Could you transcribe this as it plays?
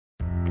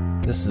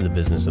This is the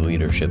Business of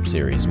Leadership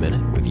Series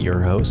Minute with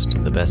your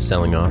host, the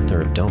best-selling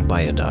author of Don't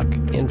Buy a Duck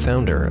and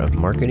founder of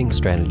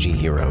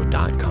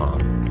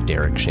MarketingStrategyHero.com,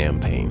 Derek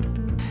Champagne.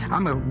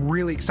 I'm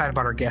really excited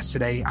about our guest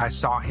today. I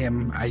saw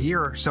him a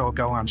year or so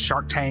ago on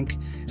Shark Tank.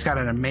 He's got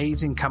an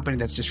amazing company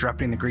that's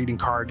disrupting the greeting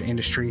card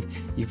industry.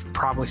 You've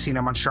probably seen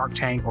him on Shark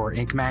Tank or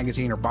Inc.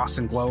 Magazine or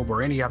Boston Globe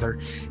or any other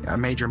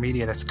major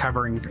media that's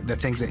covering the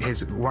things that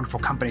his wonderful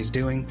company is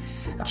doing.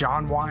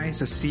 John Wise,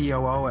 the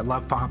COO at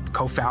LovePop,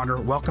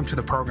 co-founder. Welcome to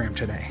the program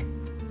today.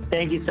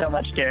 Thank you so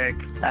much, Derek.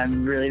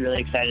 I'm really,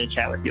 really excited to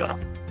chat with you all.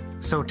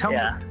 So tell me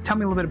a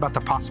little bit about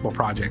the Possible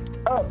Project.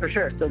 Oh, for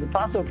sure. So the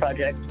Possible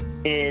Project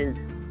is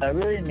a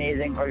really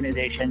amazing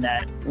organization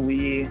that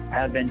we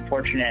have been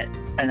fortunate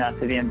enough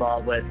to be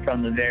involved with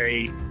from the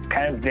very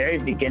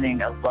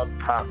beginning of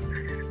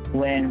LovePop.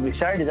 When we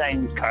started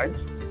designing these cards,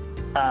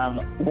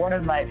 one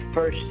of my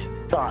first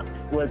thoughts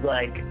was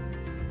like,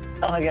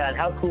 oh my God,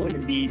 how cool would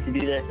it be to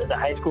do this as a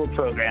high school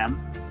program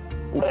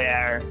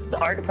where the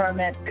art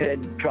department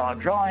could draw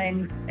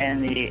drawings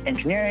and the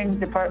engineering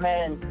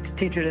department and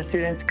teachers and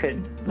students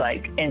could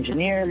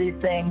engineer these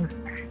things.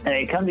 And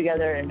they come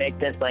together and make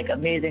this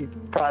amazing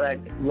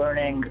product,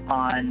 learning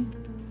kind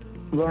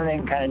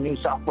of new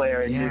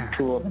software and new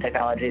tools and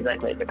technologies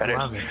like laser cutters.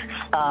 Love it.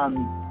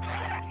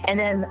 And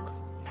then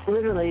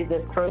literally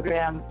this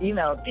program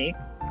emailed me,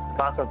 the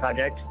Possible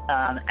Project,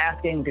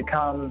 asking to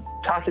come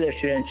talk to their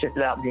students just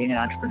about being an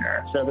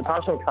entrepreneur. So the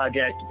Possible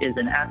Project is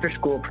an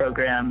after-school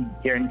program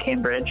here in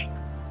Cambridge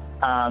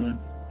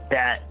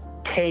that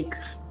takes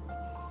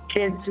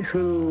kids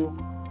who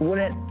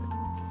wouldn't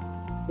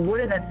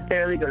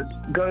necessarily go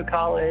to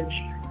college,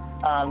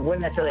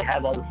 wouldn't necessarily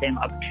have all the same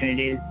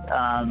opportunities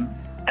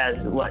as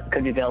what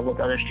could be available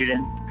to other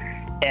students,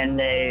 and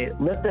they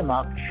lift them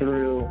up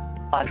through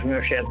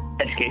entrepreneurship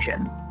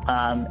education.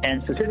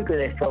 And specifically,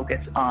 they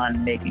focus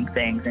on making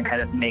things and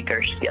kind of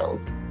maker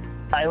skills.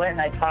 I went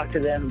and I talked to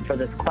them for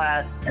this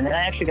class, and then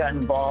I actually got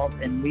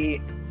involved, and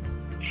we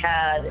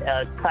had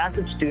a class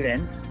of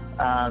students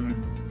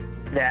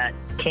that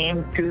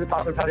came to the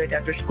Possible Project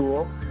after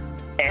school,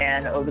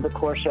 and over the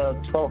course of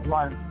 12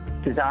 months,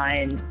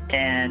 designed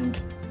and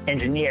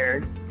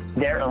engineered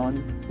their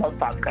own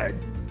LovePop card.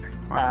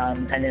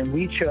 And then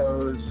we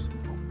chose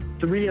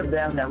 3 of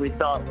them that we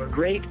thought were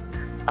great,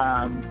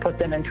 put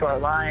them into our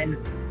line.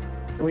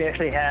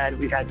 We've had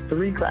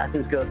 3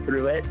 classes go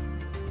through it,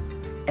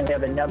 and we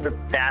have another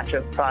batch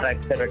of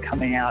products that are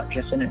coming out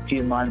just in a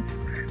few months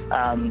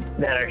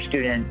that are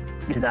student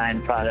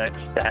design products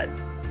that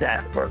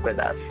work with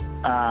us.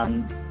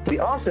 We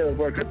also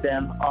worked with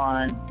them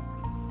on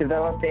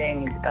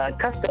developing a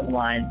custom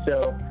line.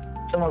 So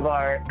some of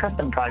our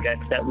custom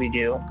projects that we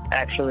do,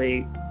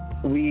 actually,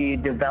 we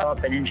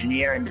develop and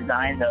engineer and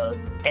design those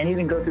and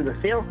even go through the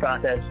sales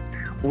process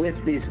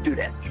with these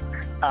students.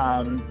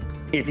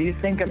 If you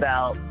think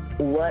about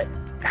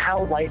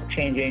how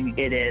life-changing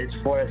it is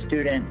for a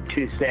student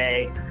to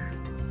say,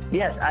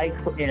 yes,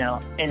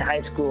 in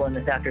high school in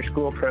this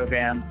after-school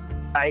program,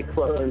 I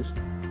closed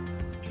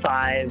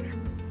 5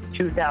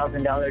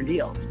 $2,000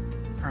 deals.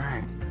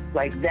 Right.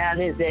 That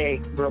is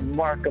a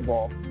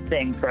remarkable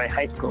thing for a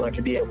high schooler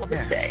to be able to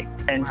say.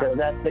 And so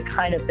that's the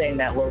kind of thing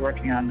that we're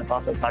working on the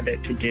Possible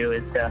Project to do,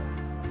 is to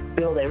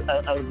build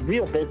a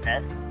real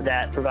business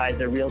that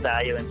provides a real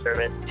value and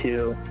service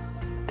to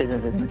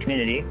businesses in the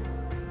community,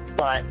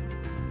 but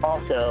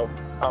also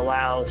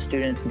allow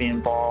students to be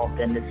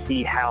involved and to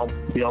see how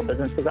real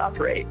businesses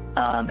operate,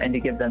 and to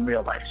give them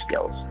real life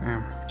skills.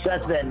 So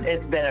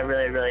it's been a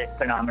really, really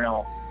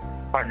phenomenal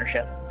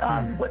partnership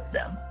with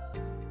them.